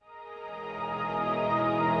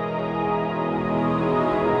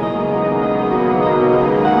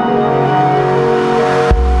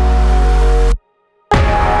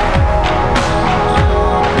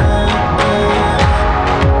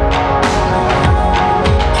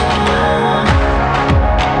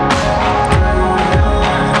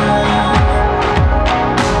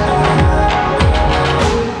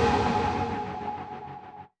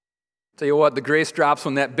what? The grace drops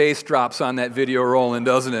when that bass drops on that video rolling,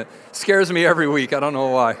 doesn't it? Scares me every week. I don't know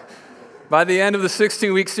why. By the end of the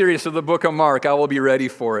 16-week series of the book of Mark, I will be ready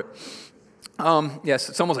for it. Yes,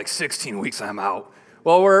 it's almost like 16 weeks, I'm out.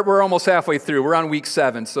 Well, we're almost halfway through. We're on week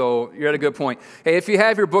 7, so you're at a good point. Hey, if you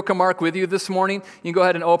have your book of Mark with you this morning, you can go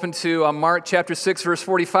ahead and open to Mark chapter 6, verse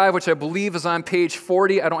 45, which I believe is on page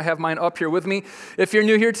 40. I don't have mine up here with me. If you're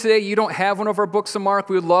new here today, you don't have one of our books of Mark,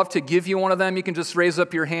 we would love to give you one of them. You can just raise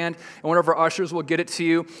up your hand, and one of our ushers will get it to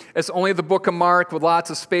you. It's only the book of Mark with lots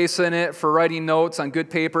of space in it for writing notes on good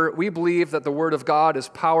paper. We believe that the Word of God is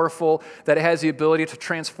powerful, that it has the ability to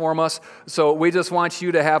transform us. So we just want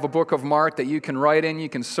you to have a book of Mark that you can write in, you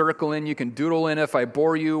can circle in, you can doodle in if I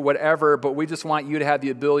bore you, whatever, but we just want you to have the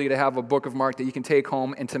ability to have a book of Mark that you can take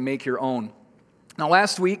home and to make your own. Now,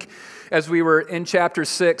 last week, as we were in chapter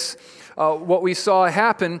 6, what we saw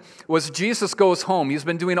happen was Jesus goes home. He's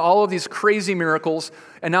been doing all of these crazy miracles,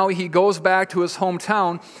 and now he goes back to his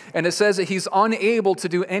hometown, and it says that he's unable to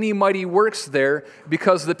do any mighty works there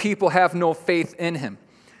because the people have no faith in him.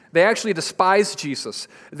 They actually despise Jesus.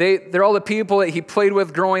 They're all the people that he played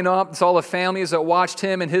with growing up. It's all the families that watched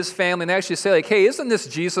him and his family, and they actually say, like, hey, isn't this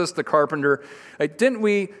Jesus the carpenter? Like, didn't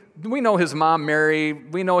we know his mom Mary?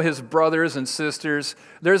 We know his brothers and sisters.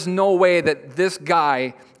 There's no way that this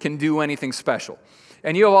guy can do anything special.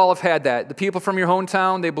 And you all have had that. The people from your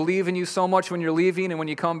hometown, they believe in you so much when you're leaving, and when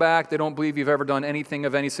you come back, they don't believe you've ever done anything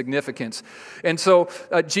of any significance. And so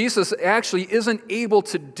Jesus actually isn't able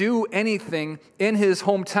to do anything in his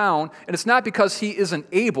hometown, and it's not because he isn't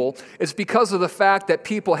able, it's because of the fact that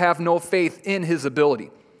people have no faith in his ability.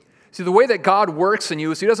 See, the way that God works in you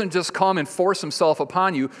is he doesn't just come and force himself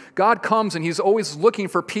upon you. God comes and he's always looking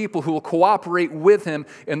for people who will cooperate with him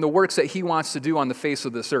in the works that he wants to do on the face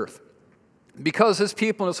of this earth. Because his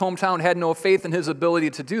people in his hometown had no faith in his ability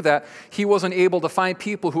to do that, he wasn't able to find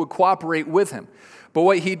people who would cooperate with him. But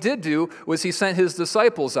what he did do was he sent his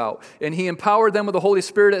disciples out, and he empowered them with the Holy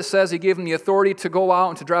Spirit. It says he gave them the authority to go out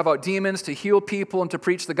and to drive out demons, to heal people, and to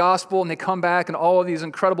preach the gospel. And they come back, and all of these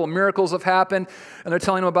incredible miracles have happened, and they're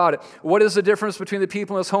telling him about it. What is the difference between the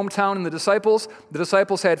people in his hometown and the disciples? The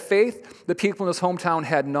disciples had faith. The people in his hometown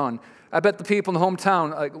had none. I bet the people in the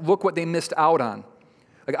hometown, look what they missed out on.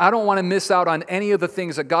 Like, I don't want to miss out on any of the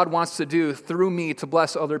things that God wants to do through me to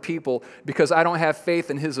bless other people because I don't have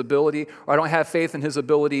faith in his ability, or I don't have faith in his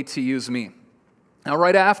ability to use me. Now,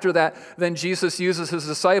 right after that, then Jesus uses his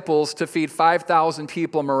disciples to feed 5,000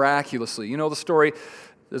 people miraculously. You know the story.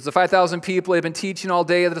 There's the 5,000 people they've been teaching all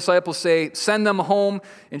day. The disciples say, send them home.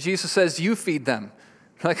 And Jesus says, you feed them.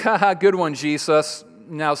 Like, haha, good one, Jesus.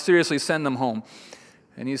 Now, seriously, send them home.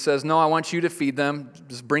 And he says, no, I want you to feed them.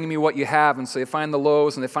 Just bring me what you have. And so they find the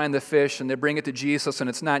loaves and they find the fish and they bring it to Jesus, and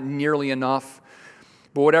it's not nearly enough.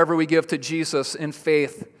 But whatever we give to Jesus in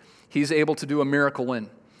faith, he's able to do a miracle in.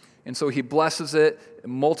 And so he blesses it,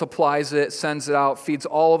 multiplies it, sends it out, feeds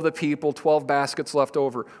all of the people, 12 baskets left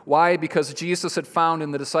over. Why? Because Jesus had found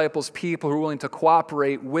in the disciples people who were willing to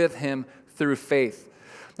cooperate with him through faith.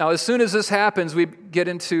 Now, as soon as this happens, we get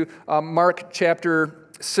into Mark chapter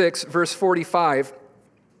 6, verse 45.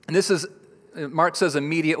 And this is, Mark says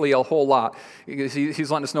immediately a whole lot.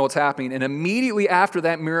 He's letting us know what's happening. And immediately after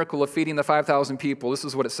that miracle of feeding the 5,000 people, this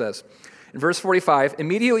is what it says. In verse 45,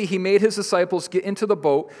 immediately he made his disciples get into the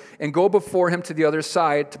boat and go before him to the other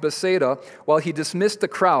side, to Bethsaida, while he dismissed the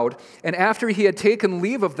crowd. And after he had taken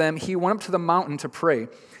leave of them, he went up to the mountain to pray.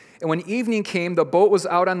 And when evening came, the boat was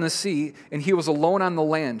out on the sea, and he was alone on the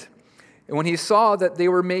land. And when he saw that they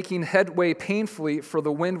were making headway painfully, for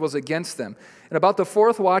the wind was against them, and about the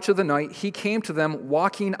 4th watch of the night, he came to them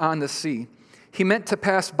walking on the sea. He meant to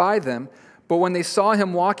pass by them, but when they saw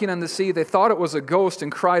him walking on the sea, they thought it was a ghost and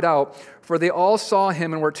cried out, for they all saw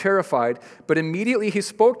him and were terrified. But immediately he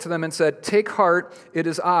spoke to them and said, take heart, it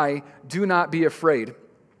is I, do not be afraid.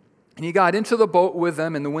 And he got into the boat with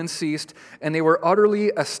them, and the wind ceased, and they were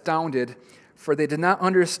utterly astounded, for they did not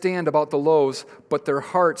understand about the loaves, but their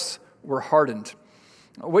hearts were hardened.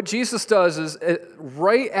 What Jesus does is,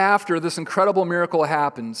 right after this incredible miracle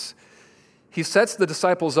happens, he sets the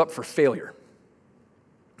disciples up for failure.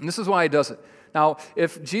 And this is why he does it. Now,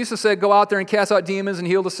 if Jesus said, go out there and cast out demons and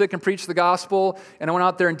heal the sick and preach the gospel, and I went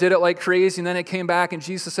out there and did it like crazy, and then it came back and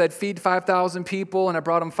Jesus said, feed 5,000 people, and I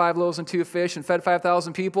brought them 5 loaves and 2 fish and fed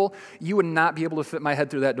 5,000 people, you would not be able to fit my head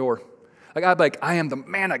through that door. Like, I'd be like, I am the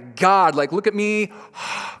man of God. Like, look at me.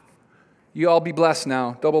 You all be blessed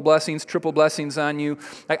now. Double blessings, triple blessings on you.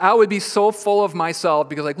 Like, I would be so full of myself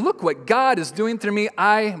because, like, look what God is doing through me.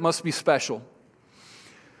 I must be special.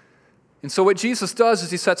 And so what Jesus does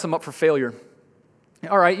is he sets them up for failure.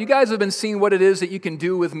 All right, you guys have been seeing what it is that you can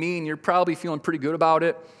do with me, and you're probably feeling pretty good about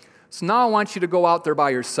it. So now I want you to go out there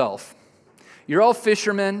by yourself. You're all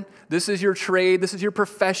fishermen. This is your trade. This is your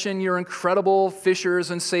profession. You're incredible fishers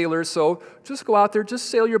and sailors. So just go out there. Just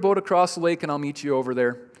sail your boat across the lake, and I'll meet you over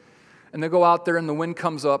there. And they go out there, and the wind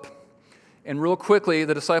comes up. And real quickly,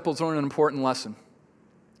 the disciples learn an important lesson.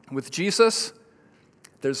 With Jesus,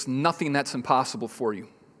 there's nothing that's impossible for you.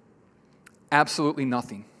 Absolutely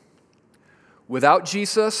nothing. Without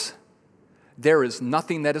Jesus, there is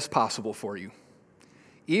nothing that is possible for you.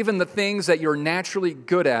 Even the things that you're naturally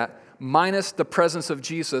good at, minus the presence of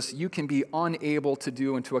Jesus, you can be unable to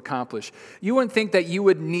do and to accomplish. You wouldn't think that you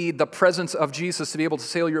would need the presence of Jesus to be able to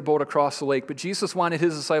sail your boat across the lake, but Jesus wanted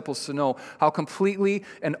his disciples to know how completely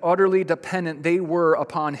and utterly dependent they were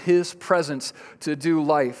upon his presence to do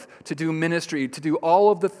life, to do ministry, to do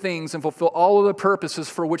all of the things and fulfill all of the purposes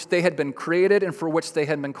for which they had been created and for which they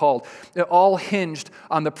had been called. It all hinged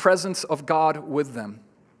on the presence of God with them.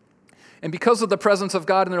 And because of the presence of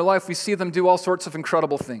God in their life, we see them do all sorts of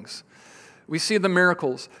incredible things. We see the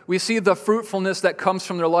miracles. We see the fruitfulness that comes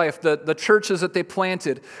from their life, the churches that they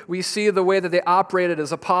planted. We see the way that they operated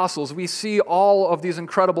as apostles. We see all of these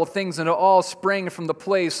incredible things, and it all sprang from the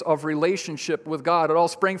place of relationship with God. It all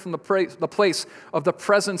sprang from the place of the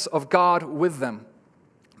presence of God with them.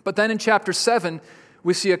 But then in chapter 7,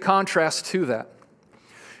 we see a contrast to that.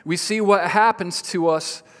 We see what happens to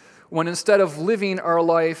us when instead of living our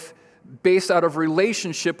life based out of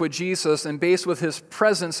relationship with Jesus and based with his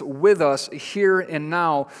presence with us here and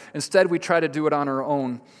now, instead we try to do it on our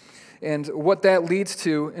own. And what that leads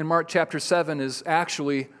to in Mark chapter 7 is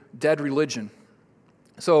actually dead religion.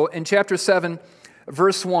 So in chapter 7,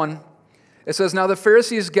 verse 1, it says, "Now the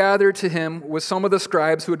Pharisees gathered to him with some of the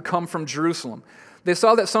scribes who had come from Jerusalem. They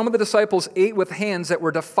saw that some of the disciples ate with hands that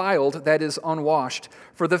were defiled, that is, unwashed.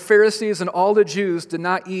 For the Pharisees and all the Jews did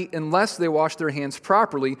not eat unless they washed their hands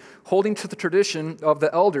properly, holding to the tradition of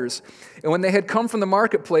the elders. And when they had come from the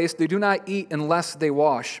marketplace, they do not eat unless they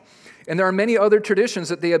wash. And there are many other traditions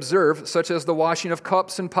that they observe, such as the washing of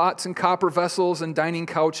cups and pots and copper vessels and dining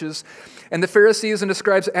couches. And the Pharisees and the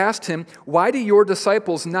scribes asked him, 'Why do your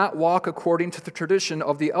disciples not walk according to the tradition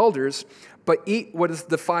of the elders, but eat what is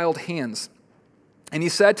defiled hands?' And he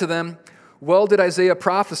said to them, 'Well did Isaiah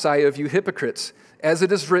prophesy of you hypocrites, as it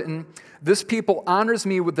is written, this people honors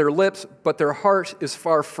me with their lips, but their heart is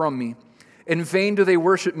far from me. In vain do they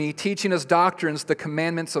worship me, teaching as doctrines the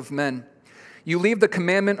commandments of men. You leave the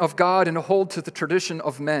commandment of God and hold to the tradition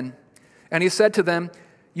of men.' And he said to them,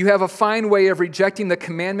 'You have a fine way of rejecting the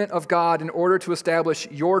commandment of God in order to establish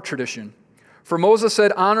your tradition. For Moses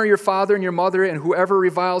said, honor your father and your mother, and whoever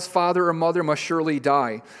reviles father or mother must surely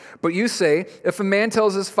die. But you say, if a man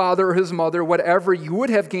tells his father or his mother, whatever you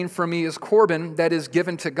would have gained from me is Corban, that is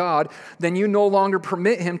given to God, then you no longer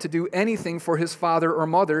permit him to do anything for his father or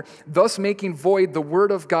mother, thus making void the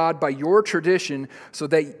word of God by your tradition, so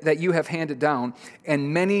that you have handed down,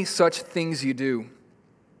 and many such things you do.'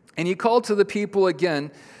 And he called to the people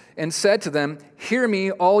again and said to them, hear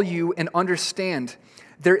me, all you, and understand.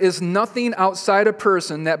 There is nothing outside a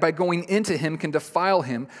person that by going into him can defile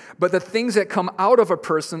him, but the things that come out of a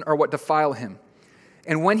person are what defile him.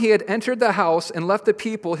 And when he had entered the house and left the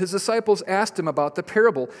people, his disciples asked him about the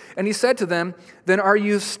parable. And he said to them, then are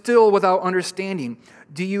you still without understanding?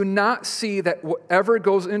 Do you not see that whatever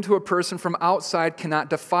goes into a person from outside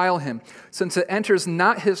cannot defile him, since it enters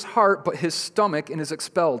not his heart but his stomach and is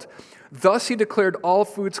expelled? Thus he declared all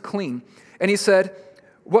foods clean. And he said,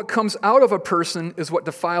 what comes out of a person is what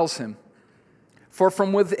defiles him. For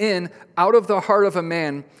from within, out of the heart of a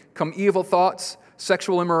man, come evil thoughts,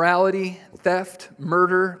 sexual immorality, theft,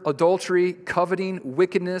 murder, adultery, coveting,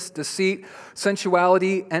 wickedness, deceit,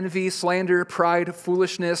 sensuality, envy, slander, pride,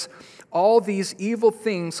 foolishness. All these evil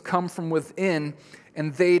things come from within,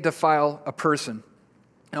 and they defile a person.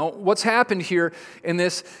 Now, what's happened here in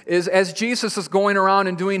this is as Jesus is going around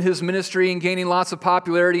and doing his ministry and gaining lots of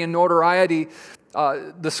popularity and notoriety,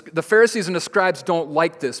 the Pharisees and the scribes don't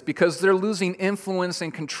like this because they're losing influence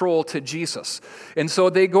and control to Jesus. And so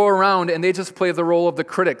they go around and they just play the role of the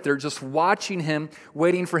critic. They're just watching him,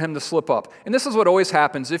 waiting for him to slip up. And this is what always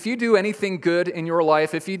happens. If you do anything good in your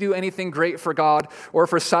life, if you do anything great for God or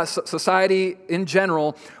for society in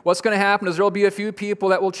general, what's going to happen is there will be a few people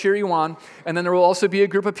that will cheer you on, and then there will also be a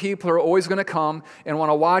group of people who are always going to come and want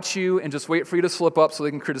to watch you and just wait for you to slip up so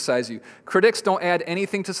they can criticize you. Critics don't add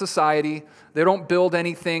anything to society. They don't don't build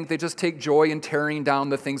anything. They just take joy in tearing down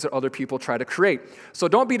the things that other people try to create. So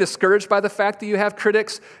don't be discouraged by the fact that you have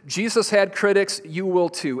critics. Jesus had critics. You will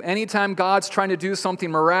too. Anytime God's trying to do something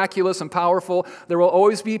miraculous and powerful, there will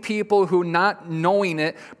always be people who, not knowing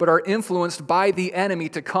it, but are influenced by the enemy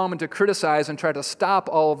to come and to criticize and try to stop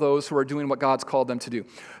all of those who are doing what God's called them to do.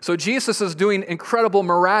 So Jesus is doing incredible,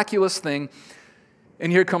 miraculous thing,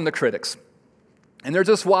 and here come the critics. And they're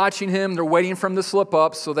just watching him. They're waiting for him to slip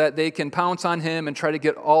up so that they can pounce on him and try to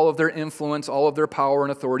get all of their influence, all of their power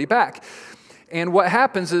and authority back. And what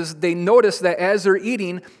happens is they notice that as they're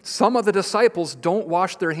eating, some of the disciples don't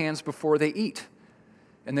wash their hands before they eat.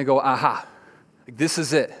 And they go, aha, this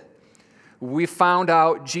is it. We found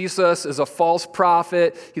out Jesus is a false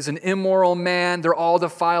prophet. He's an immoral man. They're all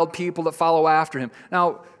defiled people that follow after him.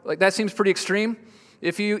 Now, that seems pretty extreme.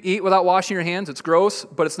 If you eat without washing your hands, it's gross,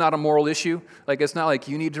 but it's not a moral issue. It's not like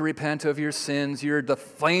you need to repent of your sins. The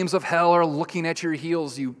flames of hell are looking at your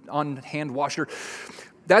heels, you unhand washer.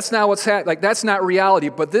 That's not what's happening. That's not reality,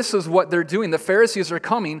 but this is what they're doing. The Pharisees are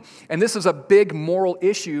coming, and this is a big moral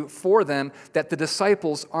issue for them that the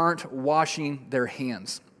disciples aren't washing their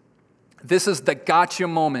hands. This is the gotcha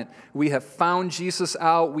moment. We have found Jesus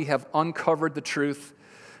out. We have uncovered the truth.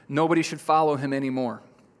 Nobody should follow him anymore.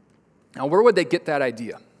 Now, where would they get that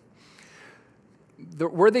idea?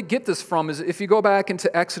 Where they get this from is if you go back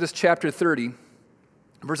into Exodus chapter 30,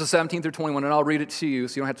 verses 17 through 21, and I'll read it to you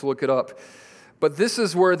so you don't have to look it up. But this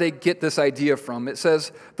is where they get this idea from. It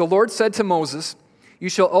says, "The Lord said to Moses, 'You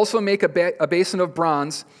shall also make a basin of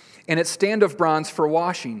bronze and its stand of bronze for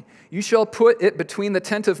washing. You shall put it between the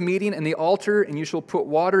tent of meeting and the altar, and you shall put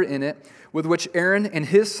water in it, with which Aaron and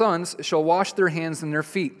his sons shall wash their hands and their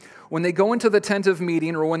feet. When they go into the tent of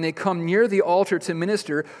meeting, or when they come near the altar to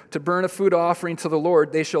minister, to burn a food offering to the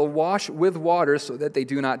Lord, they shall wash with water so that they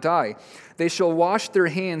do not die. They shall wash their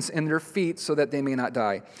hands and their feet so that they may not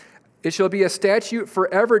die. It shall be a statute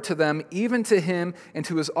forever to them, even to him and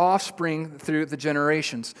to his offspring through the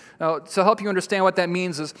generations.'" Now, to help you understand what that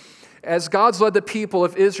means is, as God's led the people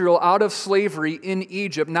of Israel out of slavery in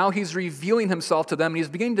Egypt, now he's revealing himself to them, and he's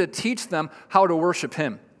beginning to teach them how to worship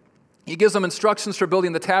him. He gives them instructions for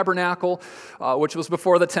building the tabernacle, which was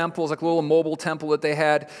before the temple. It was like a little mobile temple that they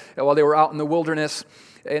had while they were out in the wilderness.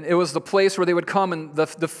 And it was the place where they would come, and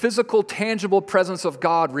the physical, tangible presence of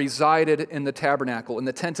God resided in the tabernacle, in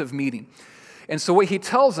the tent of meeting. And so what he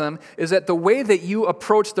tells them is that the way that you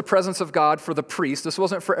approach the presence of God for the priest, this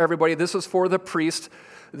wasn't for everybody, this was for the priest,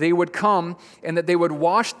 they would come and that they would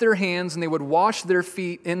wash their hands and they would wash their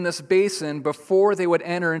feet in this basin before they would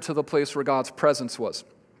enter into the place where God's presence was.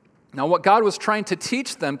 Now, what God was trying to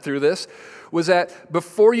teach them through this was that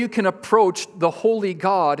before you can approach the holy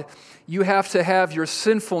God, you have to have your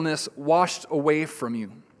sinfulness washed away from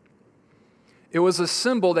you. It was a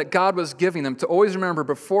symbol that God was giving them to always remember,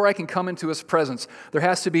 before I can come into his presence, there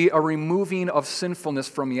has to be a removing of sinfulness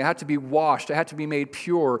from me. I have to be washed. I have to be made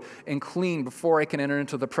pure and clean before I can enter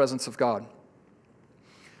into the presence of God.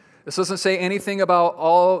 This doesn't say anything about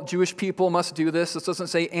all Jewish people must do this. This doesn't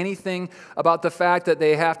say anything about the fact that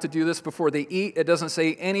they have to do this before they eat. It doesn't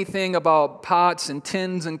say anything about pots and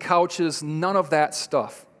tins and couches, none of that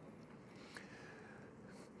stuff.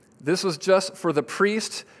 This was just for the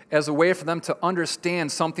priest as a way for them to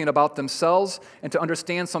understand something about themselves and to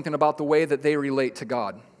understand something about the way that they relate to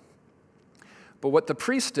God. But what the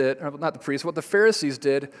priest did, or not the priest, what the Pharisees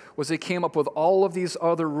did was they came up with all of these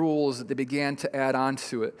other rules that they began to add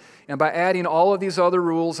onto it. And by adding all of these other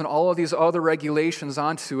rules and all of these other regulations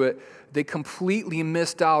onto it, they completely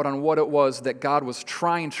missed out on what it was that God was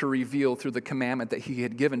trying to reveal through the commandment that he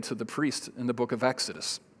had given to the priest in the book of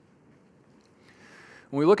Exodus.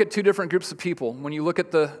 When we look at two different groups of people, when you look at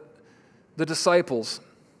the disciples,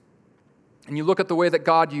 and you look at the way that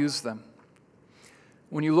God used them,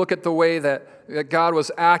 when you look at the way that God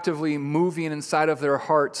was actively moving inside of their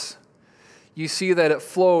hearts, you see that it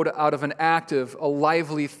flowed out of an active, a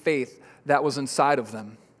lively faith that was inside of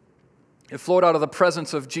them. It flowed out of the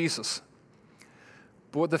presence of Jesus.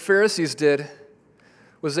 But what the Pharisees did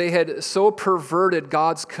was they had so perverted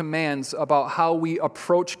God's commands about how we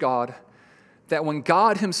approach God that when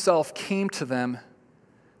God himself came to them,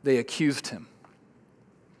 they accused him.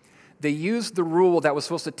 They used the rule that was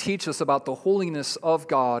supposed to teach us about the holiness of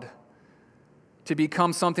God to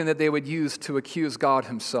become something that they would use to accuse God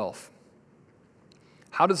himself.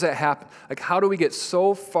 How does that happen? How do we get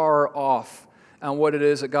so far off on what it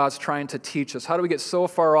is that God's trying to teach us? How do we get so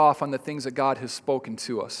far off on the things that God has spoken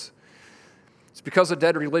to us? It's because of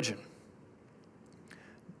dead religion.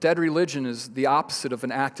 Dead religion is the opposite of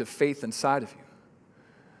an active faith inside of you.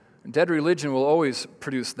 And dead religion will always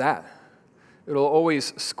produce that. It'll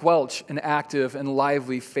always squelch an active and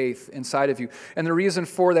lively faith inside of you. And the reason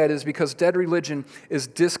for that is because dead religion is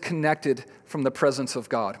disconnected from the presence of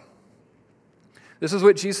God. This is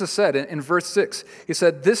what Jesus said in verse 6. He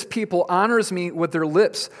said, "This people honors me with their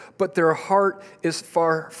lips, but their heart is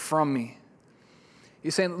far from me."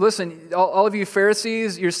 He's saying, listen, all of you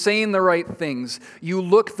Pharisees, you're saying the right things. You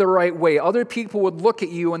look the right way. Other people would look at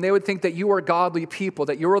you and they would think that you are godly people,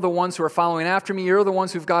 that you're the ones who are following after me. You're the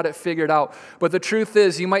ones who've got it figured out. But the truth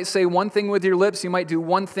is, you might say one thing with your lips, you might do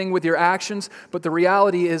one thing with your actions, but the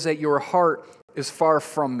reality is that your heart is far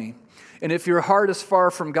from me. And if your heart is far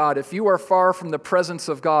from God, if you are far from the presence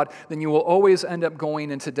of God, then you will always end up going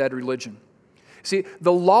into dead religion. See,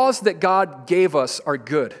 the laws that God gave us are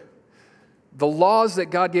good. The laws that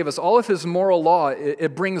God gave us, all of His moral law,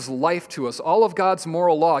 it brings life to us. All of God's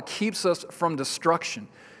moral law keeps us from destruction.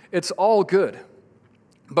 It's all good.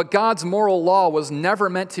 But God's moral law was never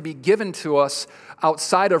meant to be given to us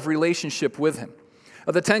outside of relationship with Him.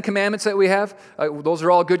 The 10 commandments that we have, those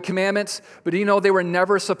are all good commandments, but do you know they were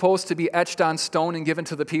never supposed to be etched on stone and given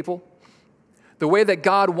to the people? The way that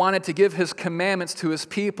God wanted to give His commandments to His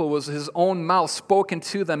people was His own mouth spoken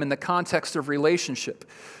to them in the context of relationship.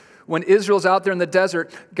 When Israel's out there in the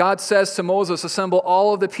desert, God says to Moses, assemble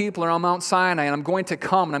all of the people around Mount Sinai, and I'm going to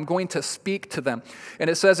come, and I'm going to speak to them.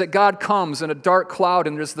 And it says that God comes in a dark cloud,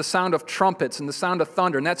 and there's the sound of trumpets and the sound of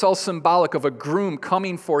thunder, and that's all symbolic of a groom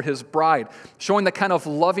coming for his bride, showing the kind of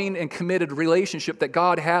loving and committed relationship that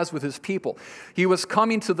God has with His people. He was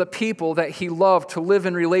coming to the people that He loved to live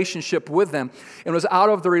in relationship with them, and it was out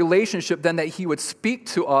of the relationship then that He would speak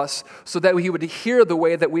to us so that He would hear the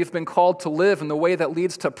way that we've been called to live and the way that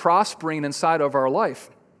leads to prospering inside of our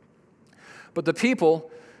life. But the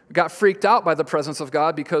people got freaked out by the presence of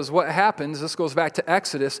God because what happens, this goes back to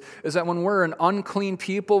Exodus, is that when we're an unclean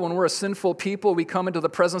people, when we're a sinful people, we come into the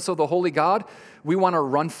presence of the holy God, we want to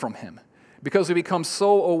run from Him because we become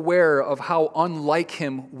so aware of how unlike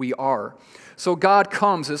Him we are. So God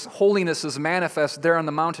comes, His holiness is manifest there on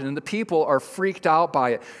the mountain, and the people are freaked out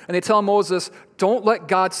by it. And they tell Moses, don't let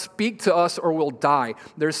God speak to us or we'll die.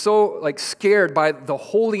 They're so scared by the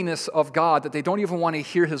holiness of God that they don't even want to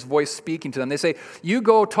hear His voice speaking to them. They say, you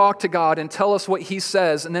go talk to God and tell us what He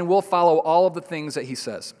says, and then we'll follow all of the things that He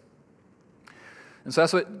says. And so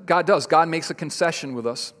that's what God does. God makes a concession with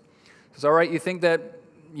us. He says, all right, you think that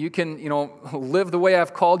you can, live the way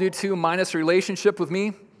I've called you to minus relationship with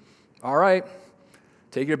me? All right,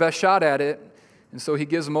 take your best shot at it. And so He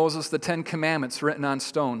gives Moses the 10 commandments written on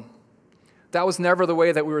stone. That was never the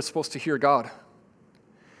way that we were supposed to hear God.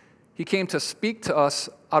 He came to speak to us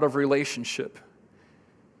out of relationship.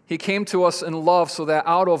 He came to us in love so that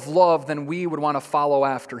out of love, then we would want to follow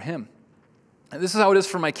after Him. And this is how it is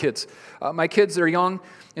for my kids. My kids are young,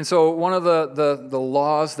 and so one of the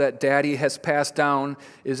laws that Daddy has passed down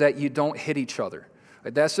is that you don't hit each other.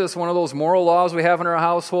 That's just one of those moral laws we have in our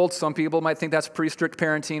household. Some people might think that's pretty strict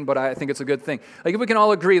parenting, but I think it's a good thing. If we can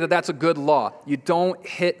all agree that that's a good law, you don't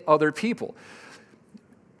hit other people.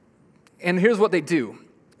 And here's what they do,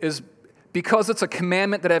 is because it's a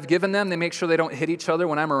commandment that I've given them, they make sure they don't hit each other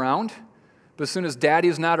when I'm around. But as soon as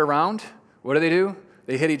Daddy's not around, what do?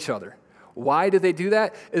 They hit each other. Why do they do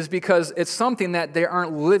that? Is because it's something that they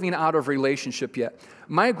aren't living out of relationship yet.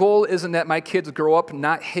 My goal isn't that my kids grow up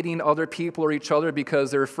not hitting other people or each other because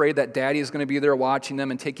they're afraid that Daddy is going to be there watching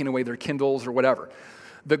them and taking away their Kindles or whatever.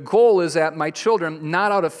 The goal is that my children,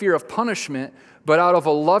 not out of fear of punishment, but out of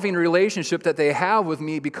a loving relationship that they have with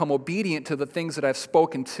me, become obedient to the things that I've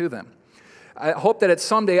spoken to them. I hope that it's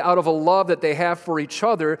someday out of a love that they have for each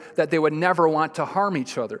other that they would never want to harm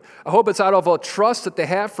each other. I hope it's out of a trust that they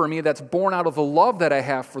have for me that's born out of the love that I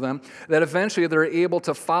have for them, that eventually they're able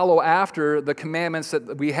to follow after the commandments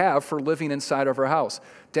that we have for living inside of our house.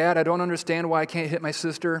 Dad, I don't understand why I can't hit my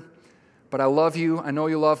sister, but I love you. I know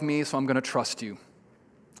you love me, so I'm going to trust you.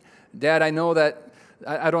 Dad, I know that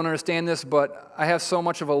I don't understand this, but I have so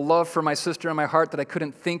much of a love for my sister in my heart that I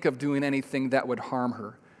couldn't think of doing anything that would harm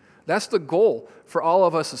her. That's the goal for all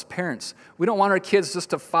of us as parents. We don't want our kids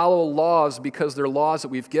just to follow laws because they're laws that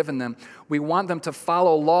we've given them. We want them to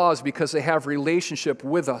follow laws because they have relationship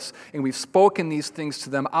with us, and we've spoken these things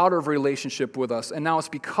to them out of relationship with us, and now it's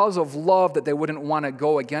because of love that they wouldn't want to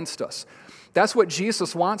go against us. That's what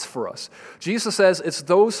Jesus wants for us. Jesus says, it's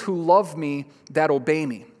those who love me that obey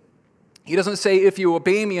me. He doesn't say, if you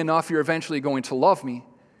obey me enough, you're eventually going to love me.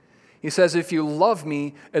 He says, if you love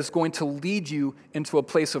me, it's going to lead you into a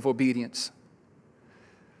place of obedience.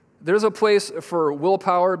 There's a place for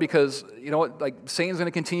willpower because, Satan's going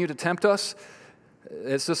to continue to tempt us.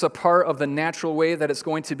 It's just a part of the natural way that it's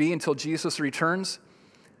going to be until Jesus returns.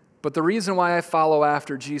 But the reason why I follow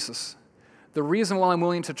after Jesus, The reason why I'm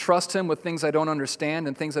willing to trust him with things I don't understand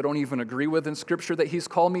and things I don't even agree with in Scripture that he's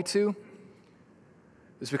called me to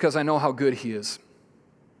is because I know how good he is.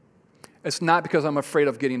 It's not because I'm afraid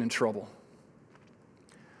of getting in trouble.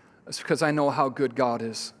 It's because I know how good God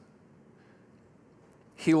is.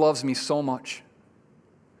 He loves me so much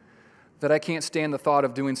that I can't stand the thought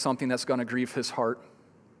of doing something that's going to grieve his heart.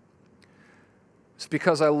 It's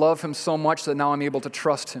because I love him so much that now I'm able to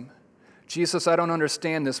trust him. Jesus, I don't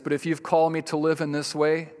understand this, but if you've called me to live in this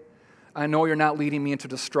way, I know you're not leading me into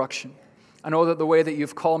destruction. I know that the way that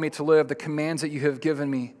you've called me to live, the commands that you have given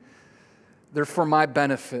me, they're for my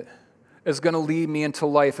benefit. It's going to lead me into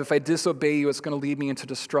life. If I disobey you, it's going to lead me into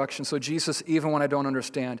destruction. So Jesus, even when I don't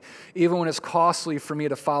understand, even when it's costly for me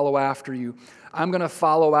to follow after you, I'm going to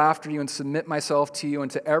follow after you and submit myself to you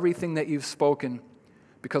and to everything that you've spoken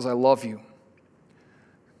because I love you.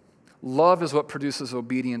 Love is what produces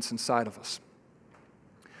obedience inside of us.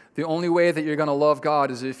 The only way that you're going to love God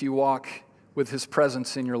is if you walk with his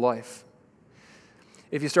presence in your life.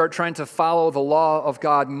 If you start trying to follow the law of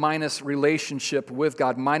God minus relationship with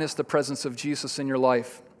God, minus the presence of Jesus in your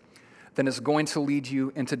life, then it's going to lead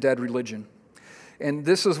you into dead religion. And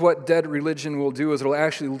this is what dead religion will do, is it'll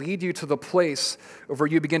actually lead you to the place where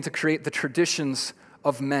you begin to create the traditions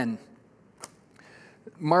of men.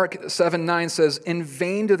 Mark 7:9 says, "In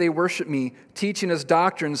vain do they worship me, teaching as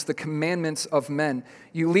doctrines the commandments of men.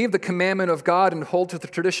 You leave the commandment of God and hold to the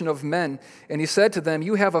tradition of men." And he said to them,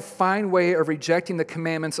 "You have a fine way of rejecting the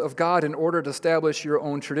commandments of God in order to establish your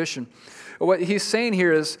own tradition." What he's saying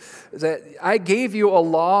here is that I gave you a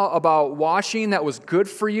law about washing that was good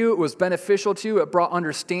for you. It was beneficial to you. It brought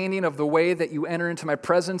understanding of the way that you enter into my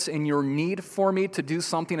presence and your need for me to do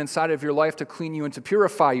something inside of your life to clean you and to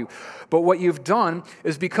purify you. But what you've done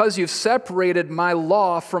is because you've separated my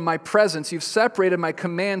law from my presence, you've separated my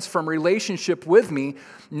commands from relationship with me,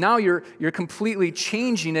 now you're completely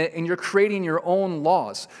changing it and you're creating your own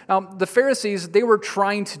laws. Now, the Pharisees, they were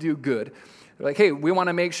trying to do good. They're like, hey, we want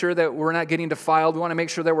to make sure that we're not getting defiled. We want to make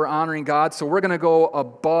sure that we're honoring God. So we're going to go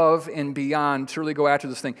above and beyond to really go after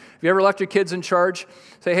this thing. Have you ever left your kids in charge?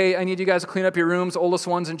 Say, hey, I need you guys to clean up your rooms. Oldest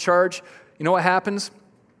one's in charge. You know what happens?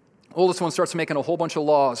 Oldest one starts making a whole bunch of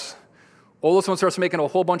laws. Oldest one starts making a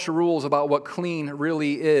whole bunch of rules about what clean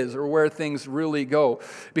really is or where things really go.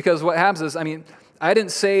 Because what happens is, I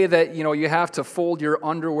didn't say that, you have to fold your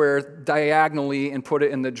underwear diagonally and put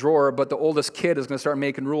it in the drawer, but the oldest kid is going to start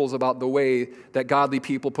making rules about the way that godly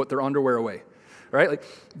people put their underwear away, right? Like,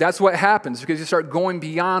 that's what happens because you start going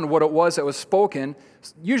beyond what it was that was spoken,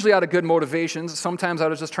 usually out of good motivations, sometimes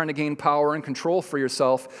out of just trying to gain power and control for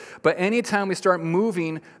yourself. But anytime we start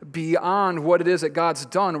moving beyond what it is that God's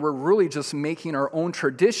done, we're really just making our own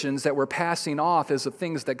traditions that we're passing off as the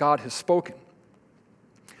things that God has spoken.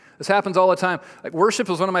 This happens all the time. Like, worship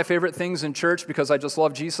is one of my favorite things in church because I just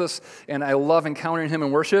love Jesus and I love encountering him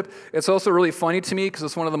in worship. It's also really funny to me because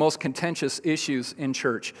it's one of the most contentious issues in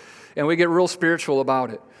church. And we get real spiritual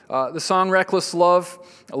about it. The song Reckless Love,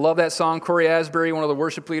 I love that song. Corey Asbury, one of the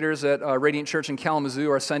worship leaders at Radiant Church in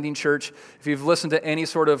Kalamazoo, our sending church. If you've listened to any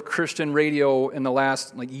sort of Christian radio in the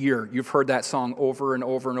last year, you've heard that song over and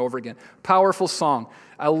over and over again. Powerful song.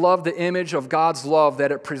 I love the image of God's love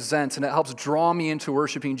that it presents, and it helps draw me into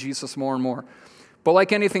worshiping Jesus more and more. But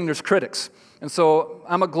like anything, there's critics. And so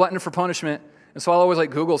I'm a glutton for punishment, and so I'll always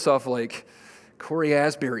Google stuff like Corey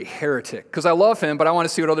Asbury, heretic, because I love him, but I want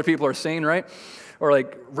to see what other people are saying, right? Or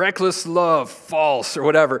reckless love, false, or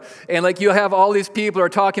whatever. And you have all these people who are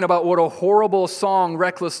talking about what a horrible song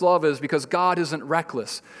reckless love is because God isn't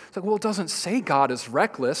reckless. It's well, it doesn't say God is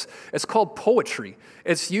reckless. It's called poetry.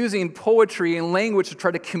 It's using poetry and language to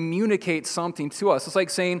try to communicate something to us. It's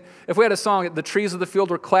like saying, if we had a song, the trees of the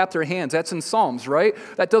field would clap their hands. That's in Psalms, right?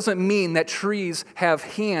 That doesn't mean that trees have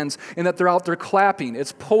hands and that they're out there clapping.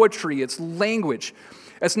 It's poetry. It's language.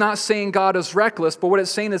 It's not saying God is reckless, but what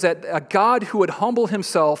it's saying is that a God who would humble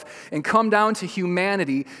himself and come down to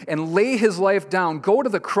humanity and lay his life down, go to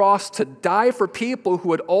the cross to die for people who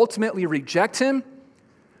would ultimately reject him,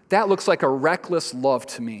 that looks like a reckless love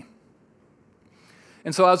to me.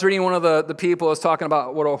 And so I was reading one of the people who was talking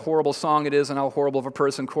about what a horrible song it is and how horrible of a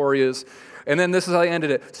person Corey is. And then this is how I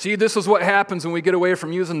ended it. See, this is what happens when we get away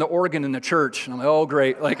from using the organ in the church. And I'm oh,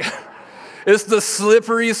 great. It's the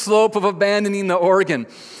slippery slope of abandoning the organ.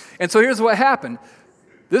 And so here's what happened.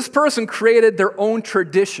 This person created their own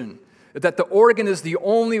tradition that the organ is the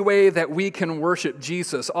only way that we can worship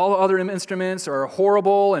Jesus. All other instruments are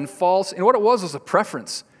horrible and false. And what it was a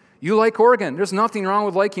preference. You like organ. There's nothing wrong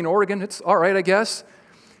with liking organ. It's all right, I guess.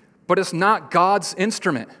 But it's not God's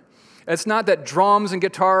instrument. It's not that drums and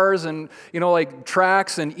guitars and, like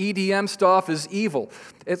tracks and EDM stuff is evil.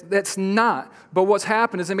 That's not. But what's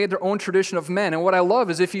happened is they made their own tradition of men. And what I love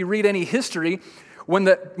is if you read any history, when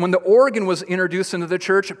the organ was introduced into the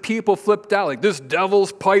church, people flipped out. Like, this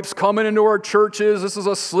devil's pipe's coming into our churches. This is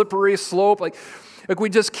a slippery slope. Like we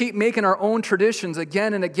just keep making our own traditions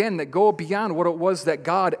again and again that go beyond what it was that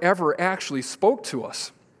God ever actually spoke to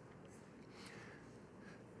us.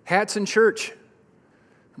 Hats in church.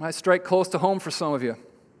 Might strike close to home for some of you.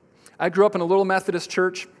 I grew up in a little Methodist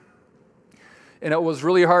church, and it was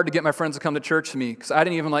really hard to get my friends to come to church to me because I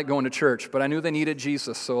didn't even like going to church, but I knew they needed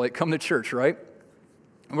Jesus, so come to church, right?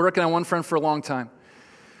 I'm working on one friend for a long time.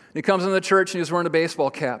 And he comes into the church, and he was wearing a baseball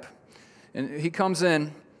cap. And he comes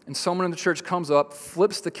in, and someone in the church comes up,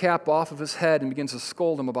 flips the cap off of his head, and begins to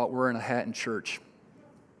scold him about wearing a hat in church.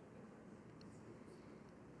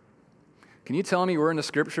 Can you tell me where in the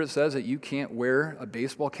scripture it says that you can't wear a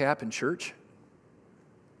baseball cap in church?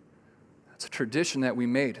 That's a tradition that we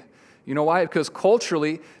made. You know why? Because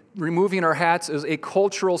culturally, removing our hats is a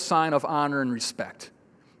cultural sign of honor and respect.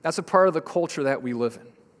 That's a part of the culture that we live in.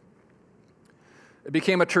 It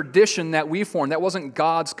became a tradition that we formed. That wasn't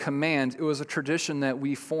God's command. It was a tradition that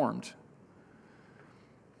we formed.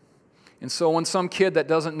 And so when some kid that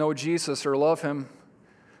doesn't know Jesus or love him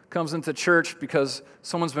comes into church because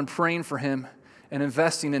someone's been praying for him and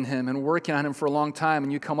investing in him and working on him for a long time,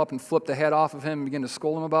 and you come up and flip the head off of him and begin to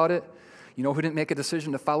scold him about it, you know who didn't make a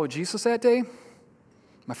decision to follow Jesus that day?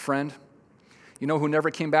 My friend. You know who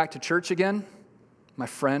never came back to church again? My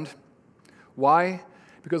friend. Why?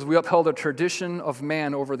 Because we upheld a tradition of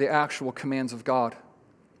man over the actual commands of God.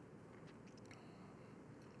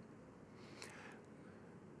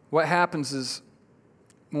 What happens is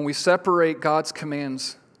when we separate God's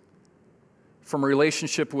commands from a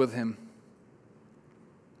relationship with Him,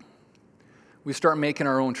 we start making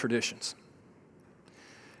our own traditions.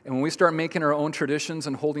 And when we start making our own traditions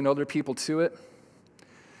and holding other people to it,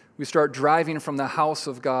 we start driving from the house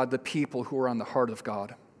of God the people who are on the heart of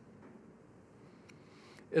God.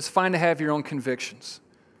 It's fine to have your own convictions.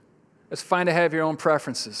 It's fine to have your own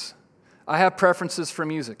preferences. I have preferences for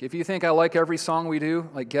music. If you think I like every song we do,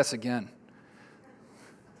 guess again.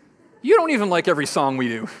 You don't even like every song we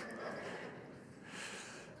do.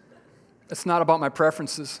 It's not about my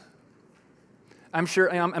preferences. I'm sure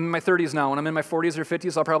I'm in my 30s now. When I'm in my 40s or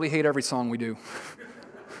 50s, I'll probably hate every song we do.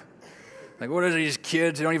 What are these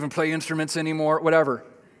kids? They don't even play instruments anymore, whatever.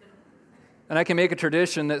 And I can make a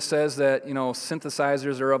tradition that says that,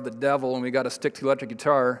 synthesizers are of the devil and we got to stick to electric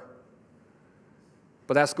guitar.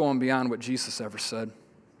 But that's going beyond what Jesus ever said.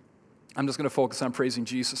 I'm just going to focus on praising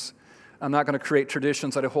Jesus. I'm not going to create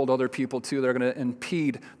traditions that I hold other people to that are going to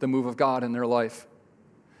impede the move of God in their life.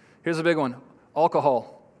 Here's a big one.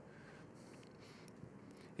 Alcohol.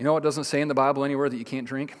 You know, it doesn't say in the Bible anywhere that you can't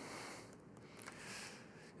drink.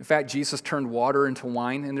 In fact, Jesus turned water into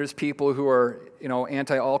wine, and there's people who are,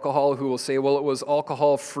 anti-alcohol who will say, well, it was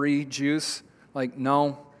alcohol-free juice.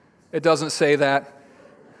 No, it doesn't say that.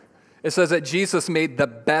 It says that Jesus made the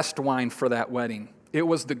best wine for that wedding. It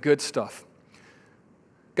was the good stuff.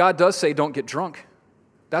 God does say don't get drunk.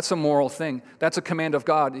 That's a moral thing. That's a command of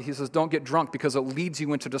God. He says don't get drunk because it leads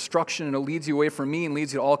you into destruction and it leads you away from me and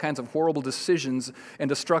leads you to all kinds of horrible decisions and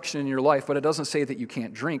destruction in your life. But it doesn't say that you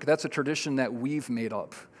can't drink. That's a tradition that we've made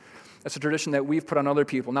up. That's a tradition that we've put on other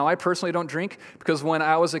people. Now, I personally don't drink because when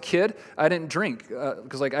I was a kid, I didn't drink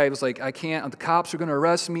because I was like, I can't, the cops are going to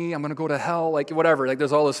arrest me, I'm going to go to hell, whatever.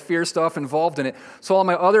 There's all this fear stuff involved in it. So all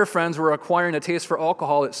my other friends were acquiring a taste for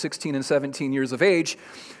alcohol at 16 and 17 years of age.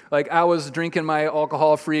 I was drinking my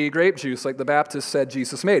alcohol-free grape juice like the Baptist said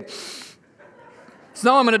Jesus made. So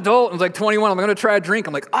now I'm an adult, I'm 21, I'm going to try a drink.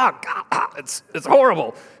 I'm God, it's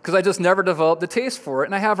horrible. Because I just never developed the taste for it.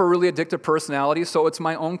 And I have a really addictive personality, so it's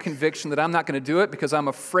my own conviction that I'm not going to do it because I'm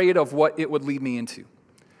afraid of what it would lead me into.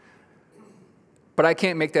 But I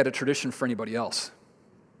can't make that a tradition for anybody else.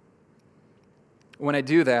 When I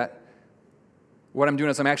do that, what I'm doing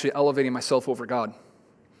is I'm actually elevating myself over God.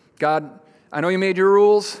 God, I know you made your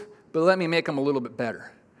rules, but let me make them a little bit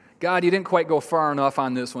better. God, you didn't quite go far enough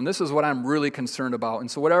on this one. This is what I'm really concerned about.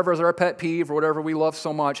 And so whatever is our pet peeve or whatever we love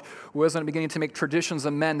so much, we're beginning to make traditions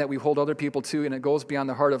of men that we hold other people to, and it goes beyond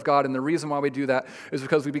the heart of God. And the reason why we do that is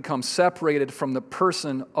because we become separated from the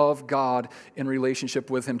person of God in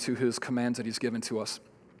relationship with Him to His commands that He's given to us.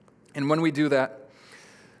 And when we do that,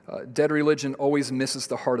 dead religion always misses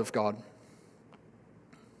the heart of God.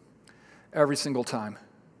 Every single time.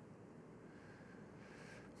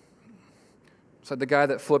 So the guy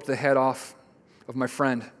that flipped the head off of my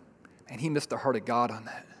friend, and he missed the heart of God on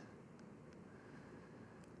that.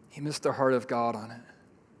 He missed the heart of God on it.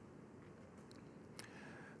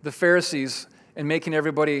 the Pharisees and making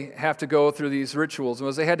everybody have to go through these rituals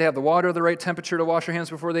was they had to have the water the right temperature to wash their hands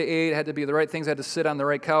before they ate, it had to be the right things, had to sit on the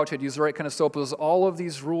right couch, had to use the right kind of soap. It was all of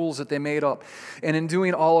these rules that they made up. And in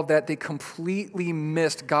doing all of that, they completely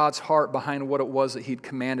missed God's heart behind what it was that he'd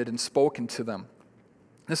commanded and spoken to them.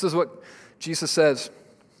 This is what Jesus says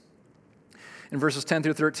in verses 10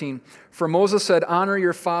 through 13. For Moses said, honor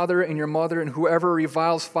your father and your mother, and whoever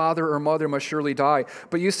reviles father or mother must surely die.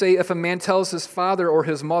 But you say, if a man tells his father or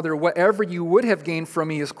his mother, whatever you would have gained from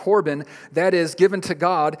me is Corban, that is, given to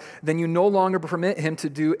God, then you no longer permit him to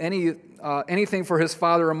do anything for his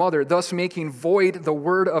father or mother, thus making void the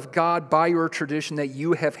word of God by your tradition that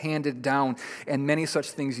you have handed down, and many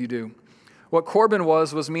such things you do. What Corban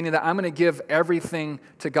was meaning that I'm going to give everything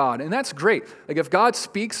to God. And that's great. Like if God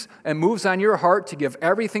speaks and moves on your heart to give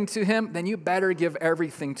everything to him, then you better give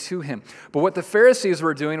everything to him. But what the Pharisees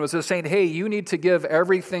were doing was they're saying, hey, you need to give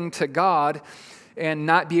everything to God and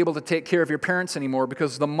not be able to take care of your parents anymore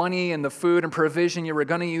because the money and the food and provision you were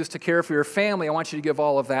going to use to care for your family, I want you to give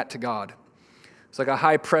all of that to God. It's like a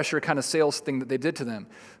high-pressure kind of sales thing that they did to them.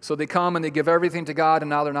 So they come and they give everything to God, and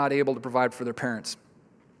now they're not able to provide for their parents.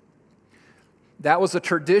 That was a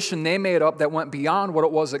tradition they made up that went beyond what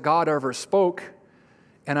it was that God ever spoke.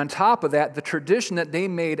 And on top of that, the tradition that they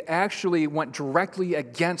made actually went directly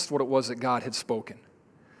against what it was that God had spoken.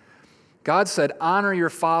 God said, honor your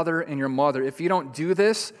father and your mother. If you don't do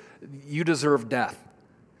this, you deserve death.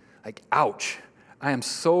 Like, ouch. I am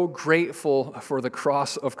so grateful for the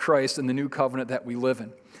cross of Christ and the new covenant that we live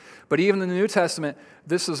in. But even in the New Testament,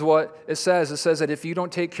 this is what it says. It says that if you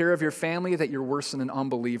don't take care of your family, that you're worse than an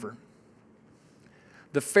unbeliever.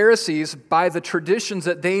 The Pharisees, by the traditions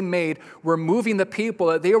that they made, were moving the people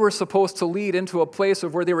that they were supposed to lead into a place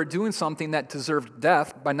of where they were doing something that deserved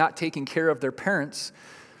death by not taking care of their parents,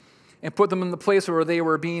 and put them in the place where they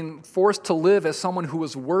were being forced to live as someone who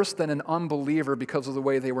was worse than an unbeliever because of the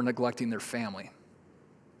way they were neglecting their family.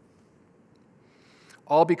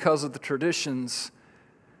 All because of the traditions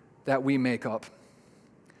that we make up.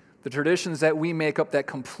 The traditions that we make up that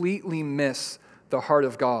completely miss the heart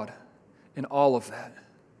of God in all of that.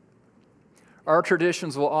 Our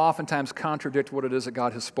traditions will oftentimes contradict what it is that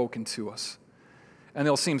God has spoken to us. And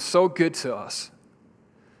they'll seem so good to us.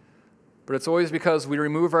 But it's always because we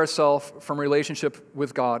remove ourselves from relationship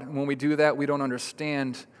with God. And when we do that, we don't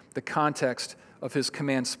understand the context of his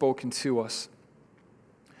command spoken to us.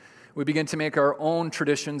 We begin to make our own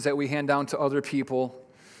traditions that we hand down to other people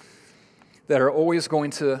that are always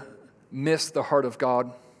going to miss the heart of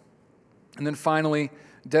God. And then finally,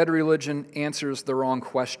 dead religion answers the wrong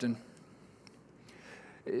question.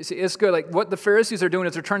 It's good. Like what the Pharisees are doing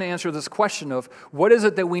is they're trying to answer this question of what is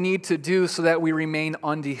it that we need to do so that we remain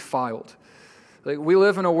undefiled? Like we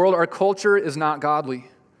live in a world, our culture is not godly.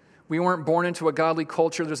 We weren't born into a godly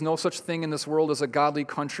culture. There's no such thing in this world as a godly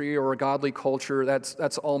country or a godly culture.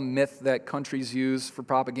 That's all myth that countries use for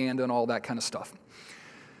propaganda and all that kind of stuff.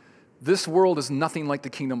 This world is nothing like the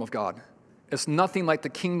kingdom of God. It's nothing like the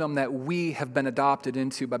kingdom that we have been adopted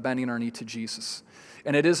into by bending our knee to Jesus.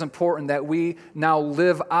 And it is important that we now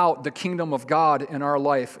live out the kingdom of God in our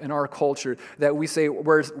life, in our culture, that we say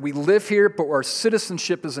we live here, but our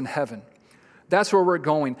citizenship is in heaven. That's where we're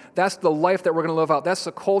going. That's the life that we're going to live out. That's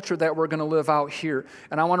the culture that we're going to live out here.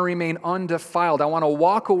 And I want to remain undefiled. I want to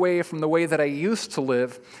walk away from the way that I used to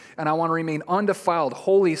live, and I want to remain undefiled,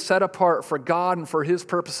 holy, set apart for God and for his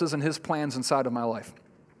purposes and his plans inside of my life.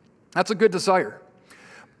 That's a good desire,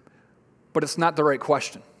 but it's not the right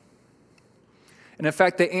question. And in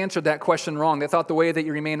fact, they answered that question wrong. They thought the way that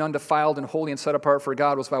you remain undefiled and holy and set apart for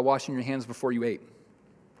God was by washing your hands before you ate.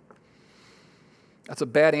 That's a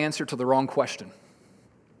bad answer to the wrong question.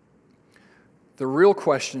 The real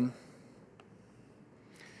question,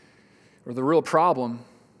 or the real problem,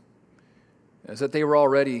 is that they were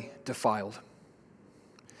already defiled.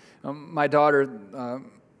 My daughter,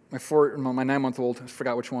 my 9-month-old, I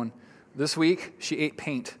forgot which one, this week she ate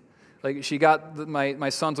paint. Like she got my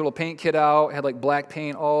son's little paint kit out, had like black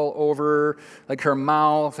paint all over, like her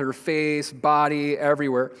mouth, her face, body,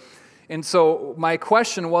 everywhere. And so my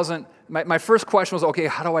question wasn't, my first question was, okay,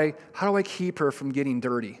 how do I keep her from getting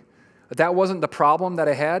dirty? But that wasn't the problem that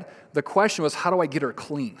I had. The question was, how do I get her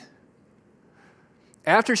clean?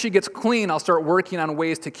 After she gets clean, I'll start working on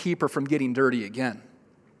ways to keep her from getting dirty again.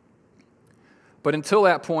 But until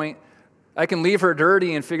that point, I can leave her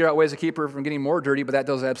dirty and figure out ways to keep her from getting more dirty, but that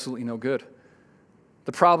does absolutely no good.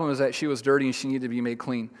 The problem is that she was dirty and she needed to be made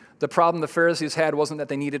clean. The problem the Pharisees had wasn't that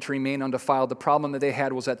they needed to remain undefiled. The problem that they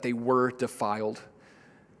had was that they were defiled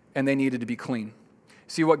and they needed to be clean.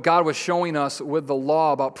 See, what God was showing us with the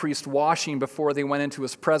law about priest washing before they went into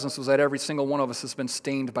his presence was that every single one of us has been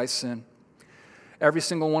stained by sin. Every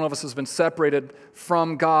single one of us has been separated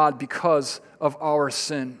from God because of our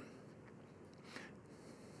sin.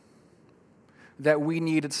 That we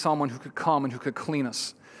needed someone who could come and who could clean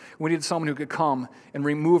us. We needed someone who could come and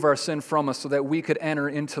remove our sin from us so that we could enter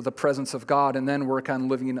into the presence of God and then work on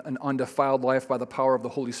living an undefiled life by the power of the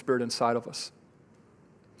Holy Spirit inside of us.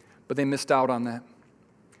 But they missed out on that.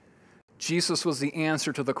 Jesus was the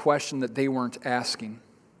answer to the question that they weren't asking.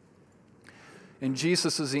 And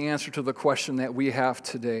Jesus is the answer to the question that we have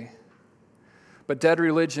today. But dead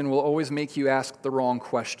religion will always make you ask the wrong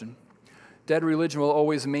question. Dead religion will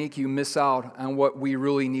always make you miss out on what we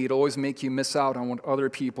really need, always make you miss out on what other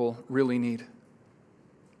people really need.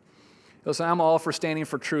 Listen, I'm all for standing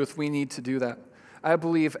for truth. We need to do that. I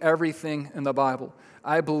believe everything in the Bible.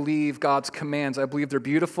 I believe God's commands. I believe they're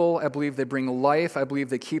beautiful. I believe they bring life. I believe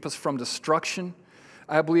they keep us from destruction.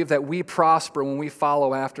 I believe that we prosper when we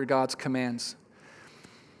follow after God's commands.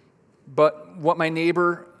 But what my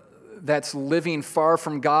neighbor that's living far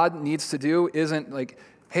from God needs to do isn't like,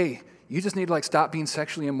 hey, you just need to stop being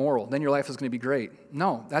sexually immoral. Then your life is going to be great.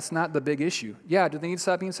 No, that's not the big issue. Yeah, do they need to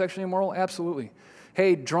stop being sexually immoral? Absolutely.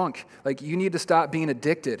 Hey, drunk, you need to stop being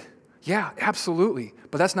addicted. Yeah, absolutely.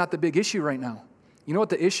 But that's not the big issue right now. You know what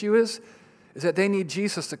the issue is? Is that they need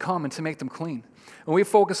Jesus to come and to make them clean. When we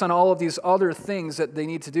focus on all of these other things that they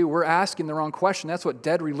need to do, we're asking the wrong question. That's what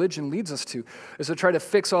dead religion leads us to, is to try to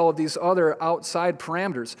fix all of these other outside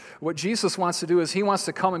parameters. What Jesus wants to do is he wants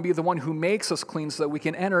to come and be the one who makes us clean so that we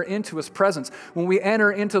can enter into his presence. When we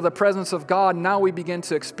enter into the presence of God, now we begin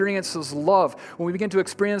to experience his love. When we begin to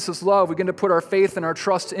experience his love, we begin to put our faith and our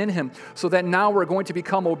trust in him so that now we're going to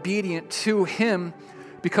become obedient to him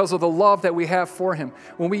because of the love that we have for him.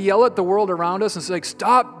 When we yell at the world around us and say,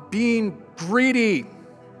 stop being greedy.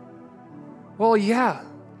 Well, yeah,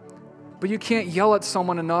 but you can't yell at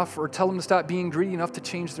someone enough or tell them to stop being greedy enough to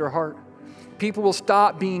change their heart. People will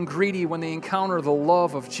stop being greedy when they encounter the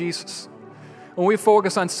love of Jesus. When we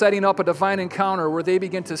focus on setting up a divine encounter where they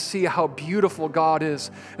begin to see how beautiful God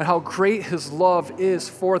is and how great his love is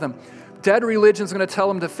for them. Dead religion is going to tell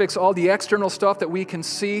them to fix all the external stuff that we can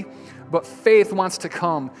see, but faith wants to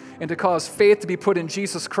come and to cause faith to be put in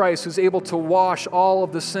Jesus Christ, who's able to wash all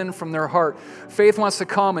of the sin from their heart. Faith wants to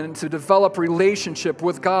come and to develop relationship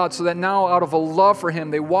with God so that now out of a love for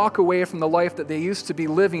him, they walk away from the life that they used to be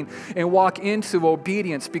living and walk into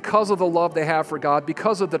obedience because of the love they have for God,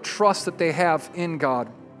 because of the trust that they have in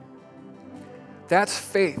God. That's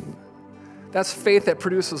faith. That's faith that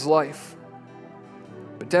produces life.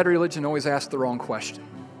 But dead religion always asks the wrong question.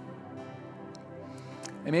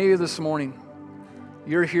 And maybe this morning,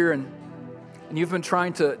 you're here and you've been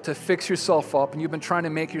trying to fix yourself up and you've been trying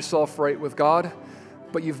to make yourself right with God,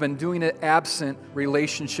 but you've been doing it absent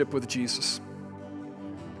relationship with Jesus.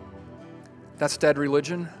 That's dead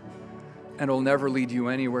religion, and it'll never lead you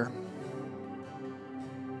anywhere.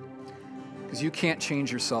 Because you can't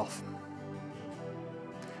change yourself.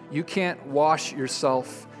 You can't wash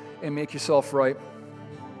yourself and make yourself right.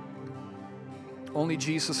 Only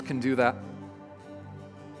Jesus can do that.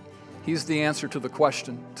 He's the answer to the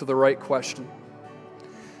question, to the right question.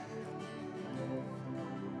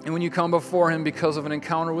 And when you come before him because of an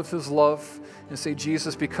encounter with his love and say,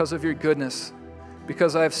 Jesus, because of your goodness,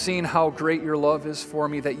 because I've seen how great your love is for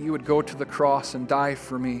me, that you would go to the cross and die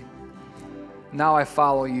for me, now I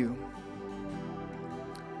follow you.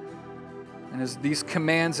 And as these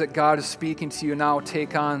commands that God is speaking to you now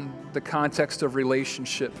take on the context of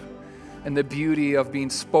relationship, and the beauty of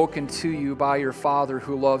being spoken to you by your Father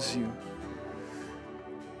who loves you.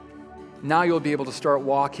 Now you'll be able to start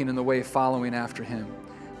walking in the way following after him.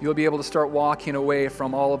 You'll be able to start walking away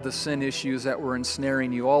from all of the sin issues that were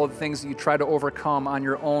ensnaring you, all of the things that you tried to overcome on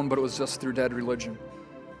your own, but it was just through dead religion.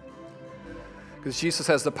 Because Jesus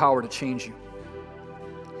has the power to change you.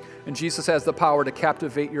 And Jesus has the power to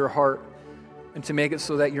captivate your heart and to make it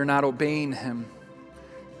so that you're not obeying him,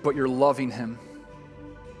 but you're loving him.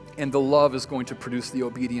 And the love is going to produce the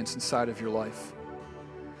obedience inside of your life.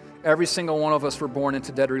 Every single one of us were born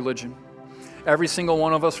into dead religion. Every single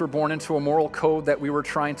one of us were born into a moral code that we were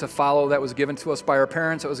trying to follow that was given to us by our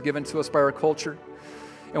parents, that was given to us by our culture.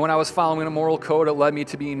 And when I was following a moral code, it led me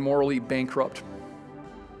to being morally bankrupt.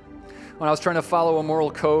 When I was trying to follow a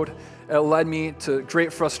moral code, it led me to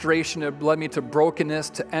great frustration. It led me to brokenness,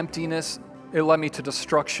 to emptiness. It led me to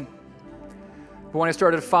destruction. But when I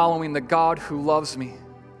started following the God who loves me,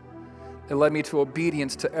 it led me to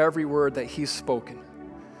obedience to every word that he's spoken.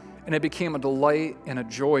 And it became a delight and a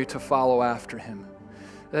joy to follow after him.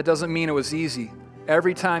 That doesn't mean it was easy.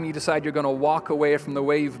 Every time you decide you're going to walk away from the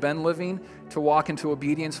way you've been living to walk into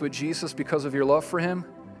obedience with Jesus because of your love for him,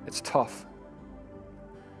 it's tough.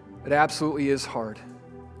 It absolutely is hard.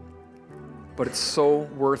 But it's so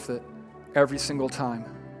worth it every single time.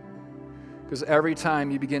 Because every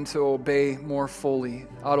time you begin to obey more fully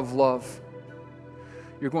out of love,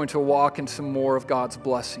 you're going to walk into more of God's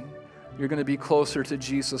blessing. You're going to be closer to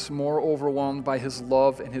Jesus, more overwhelmed by his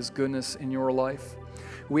love and his goodness in your life.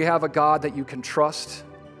 We have a God that you can trust,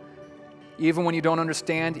 even when you don't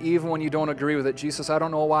understand, even when you don't agree with it. Jesus, I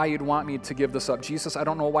don't know why you'd want me to give this up. Jesus, I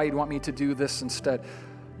don't know why you'd want me to do this instead.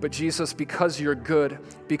 But Jesus, because you're good,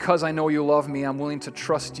 because I know you love me, I'm willing to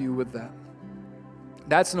trust you with that.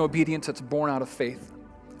 That's an obedience that's born out of faith.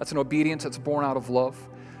 That's an obedience that's born out of love.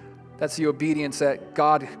 That's the obedience that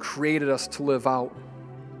God created us to live out.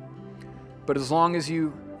 But as long as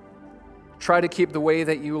you try to keep the way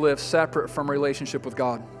that you live separate from a relationship with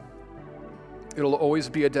God, it'll always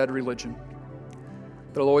be a dead religion.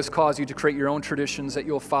 It'll always cause you to create your own traditions that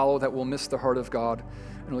you'll follow that will miss the heart of God,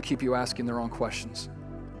 and it'll keep you asking the wrong questions.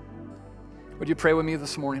 Would you pray with me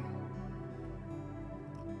this morning?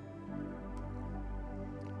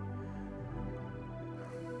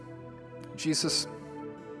 Jesus,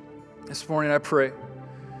 this morning I pray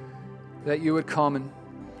that you would come and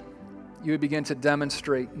you would begin to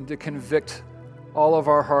demonstrate and to convict all of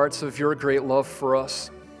our hearts of your great love for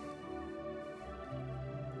us.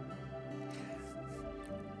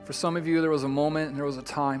 For some of you, there was a moment and there was a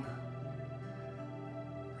time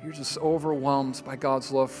where you're just overwhelmed by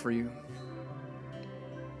God's love for you.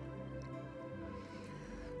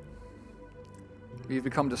 You've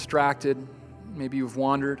become distracted. Maybe you've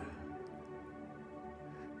wandered.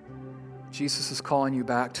 Jesus is calling you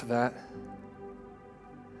back to that.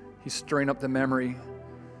 He's stirring up the memory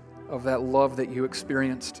of that love that you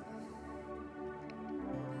experienced.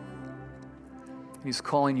 He's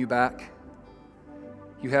calling you back.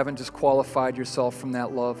 You haven't disqualified yourself from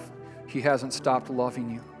that love. He hasn't stopped loving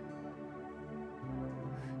you.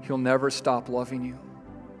 He'll never stop loving you.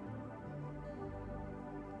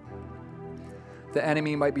 The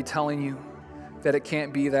enemy might be telling you that it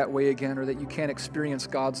can't be that way again, or that you can't experience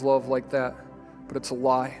God's love like that, but it's a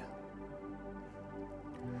lie.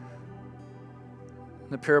 In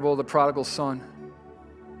the parable of the prodigal son,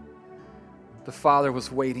 the father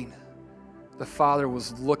was waiting. The father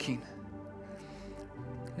was looking.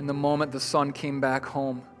 In the moment the son came back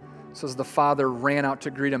home, it says the father ran out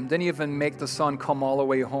to greet him. Didn't even make the son come all the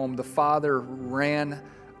way home. The father ran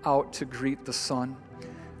out to greet the son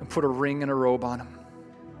and put a ring and a robe on him,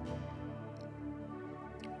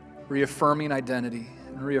 reaffirming identity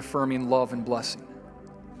and reaffirming love and blessing.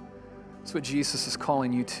 That's what Jesus is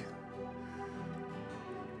calling you to.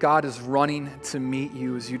 God is running to meet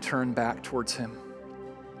you as you turn back towards him.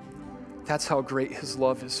 That's how great his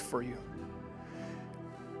love is for you.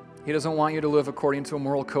 He doesn't want you to live according to a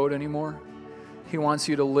moral code anymore. He wants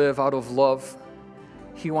you to live out of love.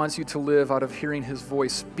 He wants you to live out of hearing his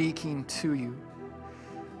voice speaking to you.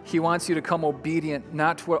 He wants you to become obedient,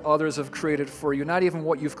 not to what others have created for you, not even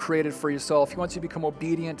what you've created for yourself. He wants you to become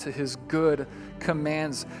obedient to his good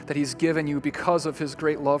commands that he's given you because of his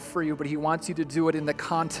great love for you, but he wants you to do it in the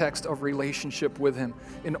context of relationship with him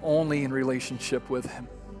and only in relationship with him.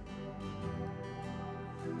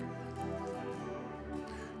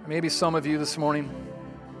 Maybe some of you this morning,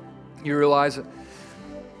 you realize that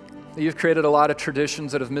you've created a lot of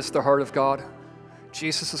traditions that have missed the heart of God.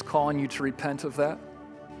 Jesus is calling you to repent of that.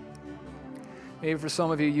 Maybe for some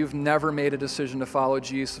of you, you've never made a decision to follow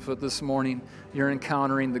Jesus, but this morning you're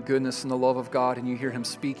encountering the goodness and the love of God, and you hear him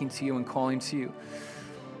speaking to you and calling to you.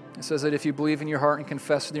 It says that if you believe in your heart and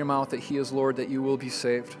confess with your mouth that he is Lord, that you will be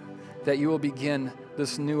saved, that you will begin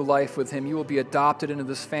this new life with him. You will be adopted into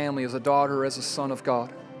this family as a daughter or as a son of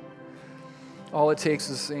God. All it takes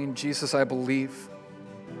is saying, Jesus, I believe.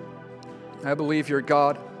 I believe you're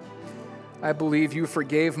God. I believe you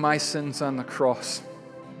forgave my sins on the cross.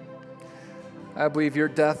 I believe your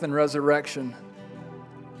death and resurrection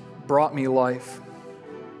brought me life.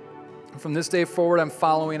 From this day forward, I'm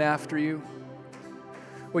following after you.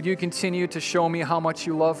 Would you continue to show me how much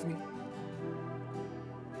you love me?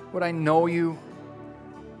 Would I know you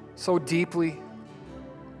so deeply?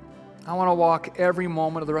 I want to walk every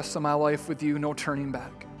moment of the rest of my life with you, no turning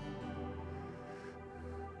back.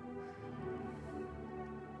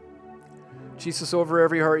 Jesus, over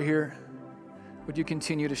every heart here, would you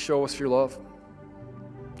continue to show us your love?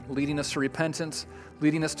 Leading us to repentance,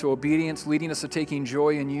 leading us to obedience, leading us to taking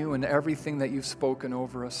joy in you and everything that you've spoken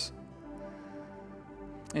over us.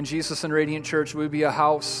 And Jesus and Radiant Church would be a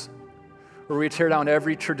house where we tear down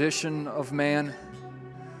every tradition of man,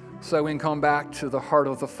 so that we can come back to the heart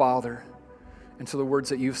of the Father and to the words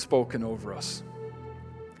that you've spoken over us.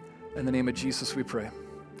 In the name of Jesus we pray.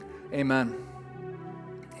 Amen.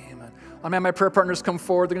 Amen. I'm going to have my prayer partners come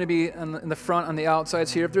forward. They're going to be in the front, on the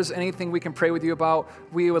outsides here. If there's anything we can pray with you about,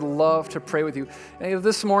 we would love to pray with you. And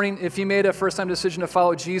this morning, if you made a first-time decision to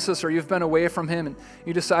follow Jesus, or you've been away from him and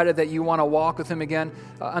you decided that you want to walk with him again,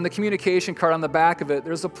 on the communication card on the back of it,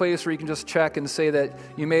 there's a place where you can just check and say that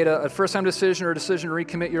you made a first-time decision or a decision to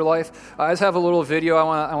recommit your life. I just have a little video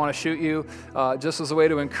I want to shoot you just as a way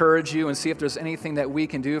to encourage you and see if there's anything that we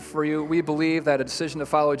can do for you. We believe that a decision to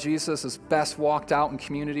follow Jesus is best walked out in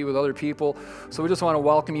community with other people. So we just want to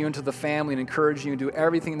welcome you into the family and encourage you and do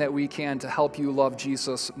everything that we can to help you love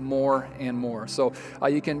Jesus more and more. So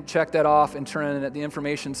you can check that off and turn it in at the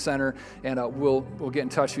information center, and we'll get in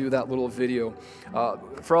touch with you with that little video.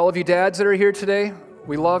 For all of you dads that are here today,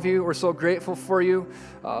 we love you. We're so grateful for you.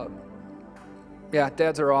 Yeah,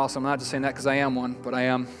 dads are awesome. I'm not just saying that because I am one, but I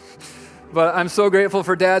am. But I'm so grateful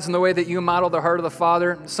for dads and the way that you model the heart of the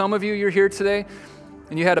Father. Some of you, you're here today,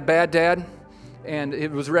 and you had a bad dad, and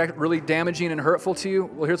it was really damaging and hurtful to you.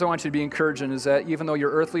 Well, here's what I want you to be encouraging, is that even though your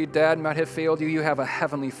earthly dad might have failed you, you have a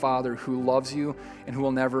heavenly Father who loves you and who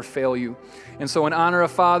will never fail you. And so in honor of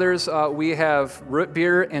fathers, we have root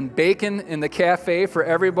beer and bacon in the cafe for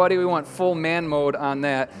everybody. We want full man mode on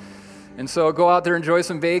that. And so go out there, enjoy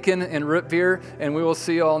some bacon and root beer, and we will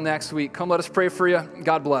see you all next week. Come, let us pray for you.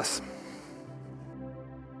 God bless.